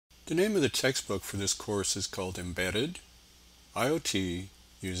The name of the textbook for this course is called Embedded IoT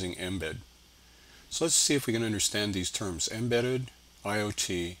using MBED. So let's see if we can understand these terms: embedded,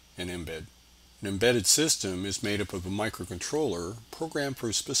 IoT, and MBED. An embedded system is made up of a microcontroller programmed for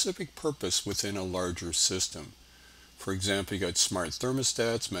a specific purpose within a larger system. For example, you got smart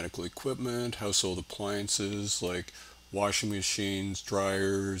thermostats, medical equipment, household appliances like washing machines,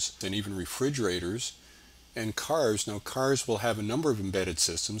 dryers, and even refrigerators, and cars. Now, cars will have a number of embedded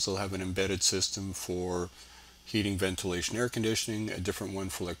systems. They'll have an embedded system for heating, ventilation, air conditioning, a different one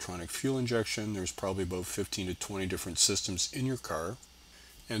for electronic fuel injection. There's probably about 15 to 20 different systems in your car,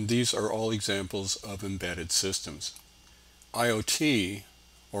 and these are all examples of embedded systems. IoT,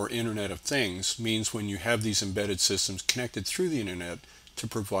 or Internet of Things, means when you have these embedded systems connected through the internet to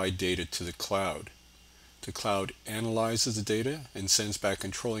provide data to the cloud. The cloud analyzes the data and sends back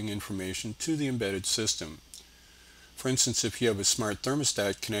controlling information to the embedded system. For instance, if you have a smart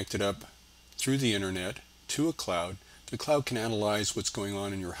thermostat connected up through the internet to a cloud, the cloud can analyze what's going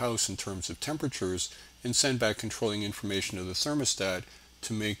on in your house in terms of temperatures and send back controlling information to the thermostat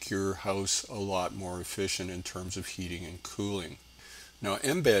to make your house a lot more efficient in terms of heating and cooling. Now,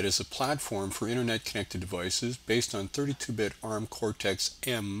 MBED is a platform for internet-connected devices based on 32-bit ARM Cortex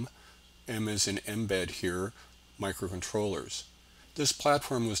M as in MBED here, microcontrollers. This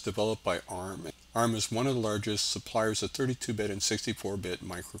platform was developed by ARM. ARM is one of the largest suppliers of 32-bit and 64-bit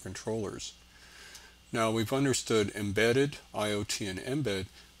microcontrollers. Now, we've understood embedded, IoT, and MBED,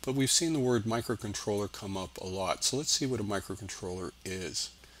 but we've seen the word microcontroller come up a lot. So let's see what a microcontroller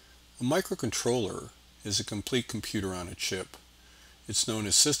is. A microcontroller is a complete computer on a chip. It's known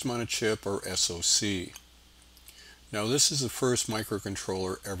as System on a Chip, or SoC. Now, this is the first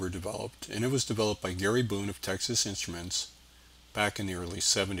microcontroller ever developed, and it was developed by Gary Boone of Texas Instruments back in the early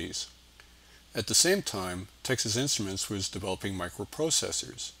 70s. At the same time, Texas Instruments was developing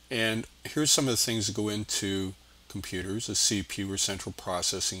microprocessors. And here's some of the things that go into computers: a CPU, or central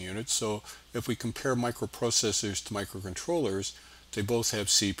processing unit. So if we compare microprocessors to microcontrollers, they both have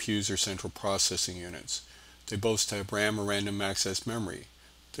CPUs, or central processing units. They both have RAM, or random access memory.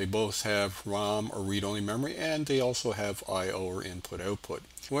 They both have ROM, or read-only memory, and they also have I/O, or input-output.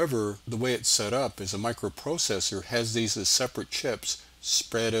 However, the way it's set up is a microprocessor has these as separate chips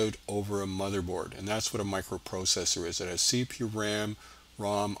spread out over a motherboard, and that's what a microprocessor is. It has CPU, RAM,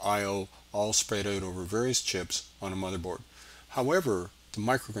 ROM, I/O, all spread out over various chips on a motherboard. However, the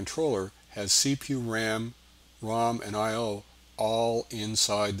microcontroller has CPU, RAM, ROM, and I/O all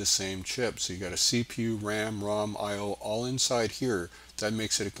inside the same chip. So you got a CPU, RAM, ROM, I/O all inside here. That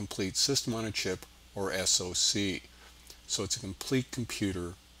makes it a complete system on a chip, or SoC. So it's a complete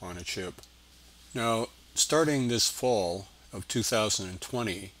computer on a chip. Now, starting this fall of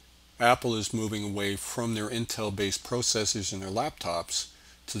 2020, Apple is moving away from their Intel-based processors in their laptops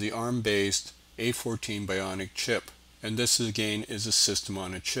to the ARM-based A14 Bionic chip. And this again is a system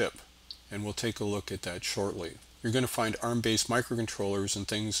on a chip. And we'll take a look at that shortly. You're going to find ARM-based microcontrollers in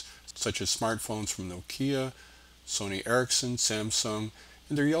things such as smartphones from Nokia, Sony Ericsson, Samsung,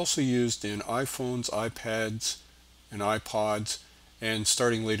 and they're also used in iPhones, iPads, and iPods, and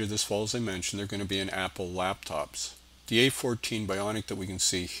starting later this fall, as I mentioned, they're going to be in Apple laptops. The A14 Bionic that we can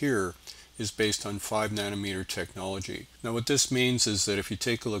see here is based on 5nm technology. Now, what this means is that if you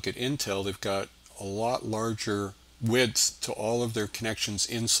take a look at Intel, they've got a lot larger width to all of their connections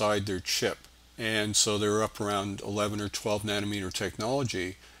inside their chip. And so they're up around 11 or 12 nanometer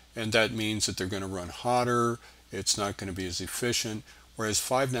technology, and that means that they're going to run hotter, it's not going to be as efficient, whereas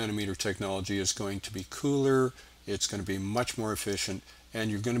 5nm technology is going to be cooler, it's going to be much more efficient,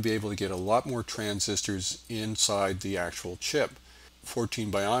 and you're going to be able to get a lot more transistors inside the actual chip. 14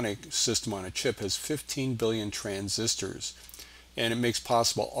 Bionic system on a chip has 15 billion transistors, and it makes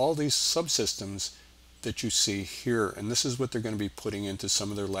possible all these subsystems that you see here, and this is what they're going to be putting into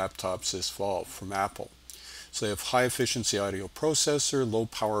some of their laptops this fall from Apple. So they have high efficiency audio processor, low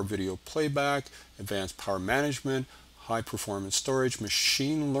power video playback, advanced power management, high performance storage,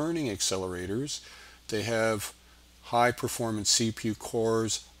 machine learning accelerators. They have high performance CPU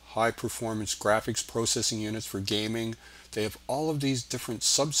cores, high performance graphics processing units for gaming. They have all of these different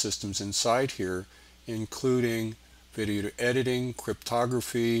subsystems inside here, including video editing,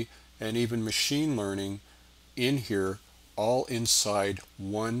 cryptography, and even machine learning in here, all inside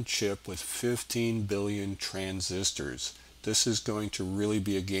one chip with 15 billion transistors. This is going to really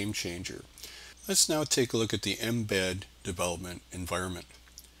be a game changer. Let's now take a look at the MBED development environment.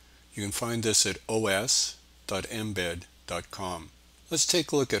 You can find this at os.mbed.com. Let's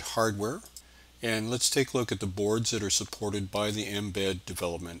take a look at hardware, and let's take a look at the boards that are supported by the MBED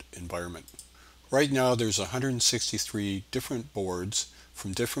development environment. Right now there's 163 different boards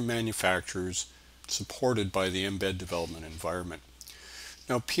from different manufacturers supported by the MBED development environment.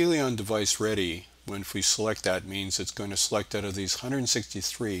 Now Pelion device ready, if we select that, means it's going to select out of these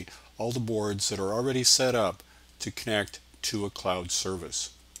 163 all the boards that are already set up to connect to a cloud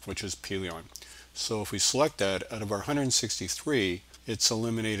service, which is Pelion. So if we select that, out of our 163, it's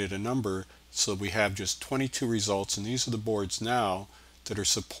eliminated a number, so we have just 22 results, and these are the boards now that are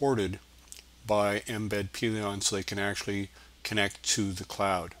supported by MBED Pelion, so they can actually connect to the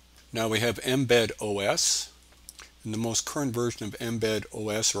cloud. Now we have MBED OS, and the most current version of MBED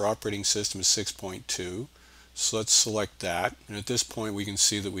OS or operating system is 6.2. So let's select that, and at this point we can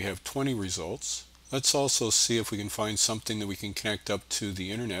see that we have 20 results. Let's also see if we can find something that we can connect up to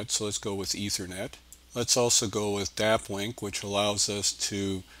the internet, so let's go with Ethernet. Let's also go with DAP link, which allows us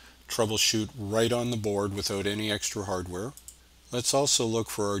to troubleshoot right on the board without any extra hardware. Let's also look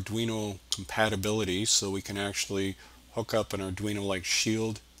for Arduino compatibility, so we can actually hook up an Arduino-like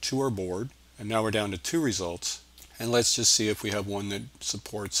shield to our board. And now we're down to 2 results. And let's just see if we have one that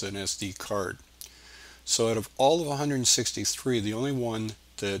supports an SD card. So out of all of 163, the only one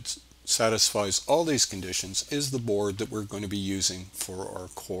that satisfies all these conditions is the board that we're going to be using for our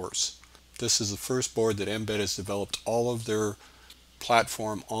course. This is the first board that MBED has developed all of their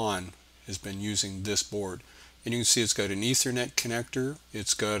platform on, has been using this board. And you can see it's got an Ethernet connector,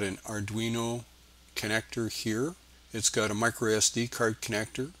 it's got an Arduino connector here, it's got a micro SD card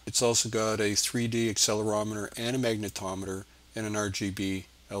connector, it's also got a 3D accelerometer and a magnetometer and an RGB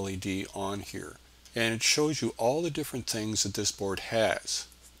LED on here. And it shows you all the different things that this board has.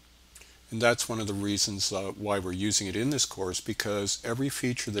 And that's one of the reasons why we're using it in this course, because every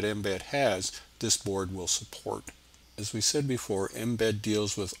feature that MBED has, this board will support. As we said before, MBED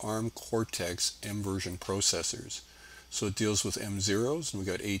deals with ARM Cortex M version processors. So it deals with M0s, and we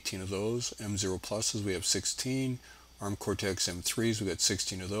got 18 of those. M0 pluses, we have 16. ARM Cortex M3s, we got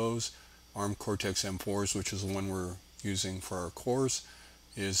 16 of those. ARM Cortex M4s, which is the one we're using for our course,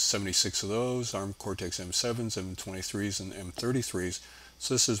 is 76 of those. ARM Cortex M7s, M23s, and M33s.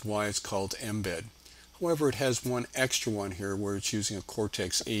 So this is why it's called MBED. However, it has one extra one here where it's using a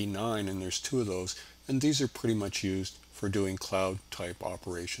Cortex A9, and there's 2 of those, and these are pretty much used for doing cloud type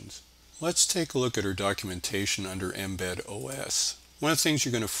operations. Let's take a look at our documentation under MBED OS. One of the things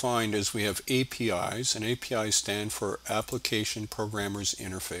you're going to find is we have APIs, and APIs stand for Application Programmers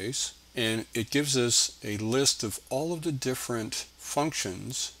Interface, and it gives us a list of all of the different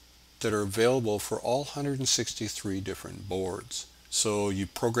functions that are available for all 163 different boards. So you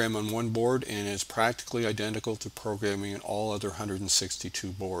program on one board and it's practically identical to programming on all other 162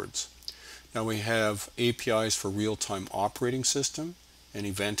 boards. Now we have APIs for real-time operating system and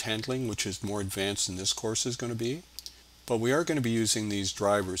event handling, which is more advanced than this course is going to be. But we are going to be using these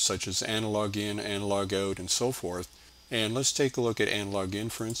drivers such as analog in, analog out, and so forth. And let's take a look at analog in,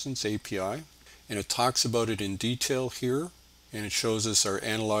 for instance, API. And it talks about it in detail here. And it shows us our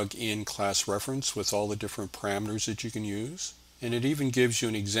analog in class reference with all the different parameters that you can use. And it even gives you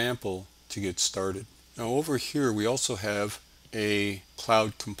an example to get started. Now over here we also have a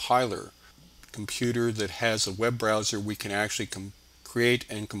cloud compiler. Computer that has a web browser, we can actually create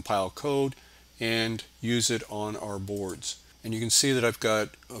and compile code and use it on our boards. And you can see that I've got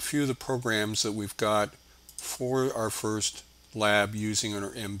a few of the programs that we've got for our first lab using on our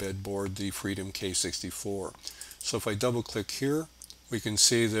MBED board, the Freedom K64. So if I double click here, we can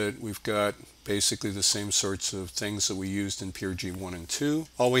see that we've got basically the same sorts of things that we used in PRG 1 and 2.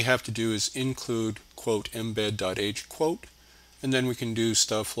 All we have to do is include quote mbed.h quote, and then we can do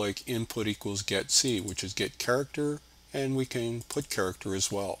stuff like input equals get C, which is get character, and we can put character as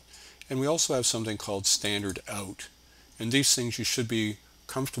well. And we also have something called standard out. And these things you should be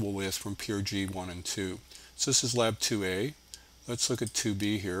comfortable with from PRG 1 and 2. So this is lab 2A. Let's look at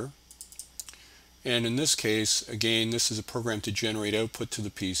 2B here. And in this case, again, this is a program to generate output to the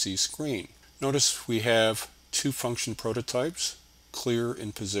PC screen. Notice we have 2 function prototypes, clear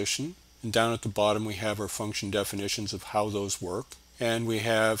and position. And down at the bottom we have our function definitions of how those work. And we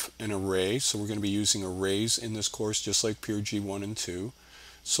have an array, so we're going to be using arrays in this course just like PRG 1 and 2.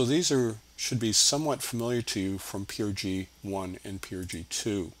 So these should be somewhat familiar to you from PRG 1 and PRG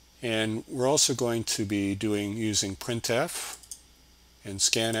 2. And we're also going to be using printf and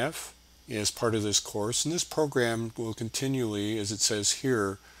scanf as part of this course. And this program will continually, as it says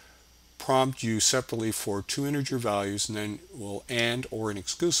here, prompt you separately for 2 integer values, and then will AND or an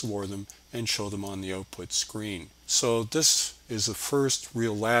exclusive OR them and show them on the output screen. So this is the first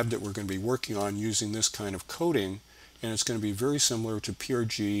real lab that we're going to be working on using this kind of coding, and it's going to be very similar to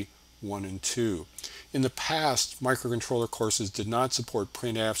PRG 1 and 2. In the past, microcontroller courses did not support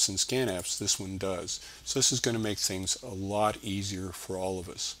printfs and scanfs. This one does. So this is going to make things a lot easier for all of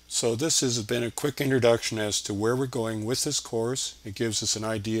us. So this has been a quick introduction as to where we're going with this course. It gives us an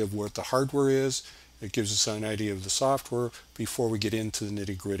idea of what the hardware is. It gives us an idea of the software before we get into the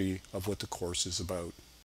nitty-gritty of what the course is about.